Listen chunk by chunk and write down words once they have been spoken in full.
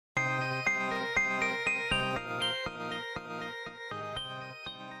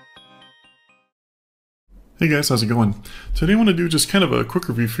Hey guys, how's it going? Today I want to do just kind of a quick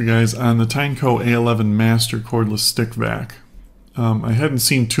review for you guys on the Tineco A11 MASTER cordless stick vac. I hadn't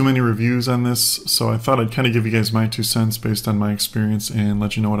seen too many reviews on this, so I thought I'd kind of give you guys my 2 cents based on my experience and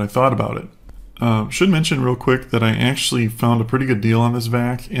let you know what I thought about it. Should mention real quick that I actually found a pretty good deal on this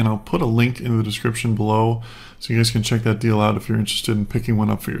vac, and I'll put a link in the description below so you guys can check that deal out if you're interested in picking one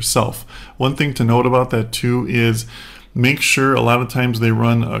up for yourself. One thing to note about that too is make sure a lot of times they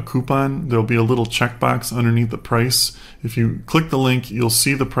run a coupon. There'll be a little checkbox underneath the price. If you click the link, you'll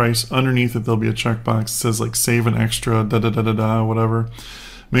see the price. Underneath it, there'll be a checkbox that says like save an extra, whatever.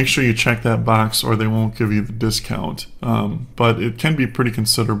 Make sure you check that box or they won't give you the discount. But it can be pretty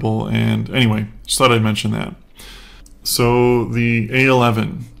considerable. And anyway, just thought I'd mention that. So the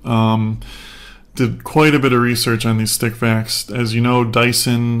A11. Did quite a bit of research on these stick vacs. As you know,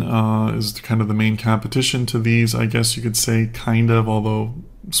 Dyson is kind of the main competition to these, I guess you could say, kind of, although,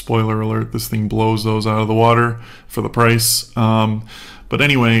 spoiler alert, this thing blows those out of the water for the price. But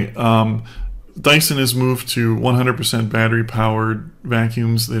anyway, Dyson has moved to 100% battery-powered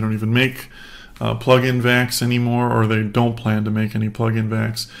vacuums. They don't even make plug-in vacs anymore, or they don't plan to make any plug-in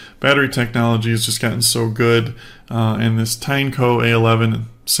vacs. Battery technology has just gotten so good, and this Tineco A11,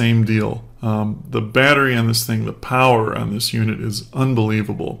 same deal. The battery on this thing, the power on this unit is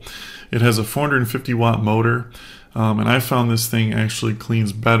unbelievable. It has a 450 watt motor, and I found this thing actually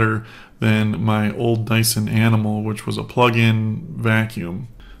cleans better than my old Dyson Animal, which was a plug-in vacuum.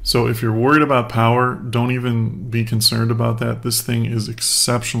 So if you're worried about power, don't even be concerned about that. This thing is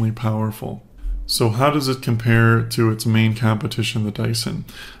exceptionally powerful. So how does it compare to its main competition, the Dyson?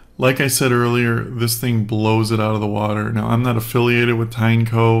 Like I said earlier, this thing blows it out of the water. Now, I'm not affiliated with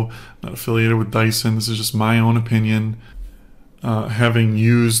Tineco, not affiliated with Dyson. This is just my own opinion, having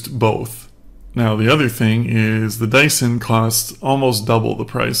used both. Now, the other thing is the Dyson costs almost double the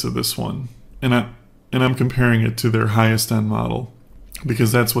price of this one. And I'm comparing it to their highest end model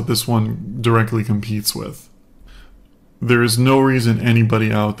because that's what this one directly competes with. There is no reason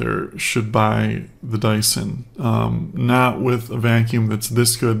anybody out there should buy the Dyson, not with a vacuum that's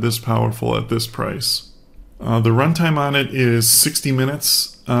this good, this powerful at this price. The runtime on it is 60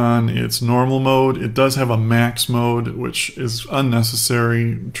 minutes on its normal mode. It does have a max mode, which is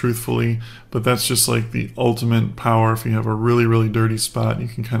unnecessary, truthfully, but that's just like the ultimate power. If you have a really, really dirty spot, you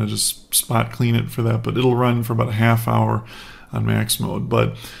can kind of just spot clean it for that, but it'll run for about a half hour on max mode.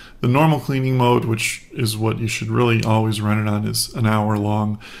 But the normal cleaning mode, which is what you should really always run it on, is an hour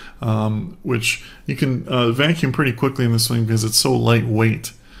long, which you can vacuum pretty quickly in this thing because it's so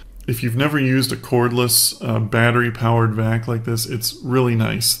lightweight. If you've never used a cordless battery-powered vac like this, it's really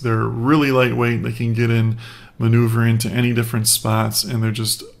nice. They're really lightweight. They can get in, maneuver into any different spots, and they're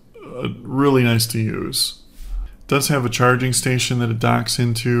just really nice to use. It does have a charging station that it docks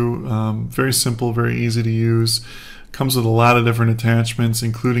into. Very simple, very easy to use. Comes with a lot of different attachments,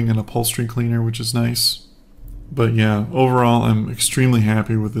 including an upholstery cleaner, which is nice. But yeah, overall, I'm extremely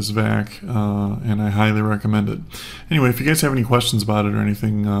happy with this vac, and I highly recommend it. Anyway, if you guys have any questions about it or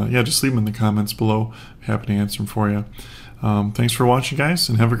anything, yeah, just leave them in the comments below. I'm happy to answer them for you. Thanks for watching, guys,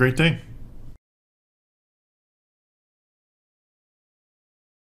 and have a great day.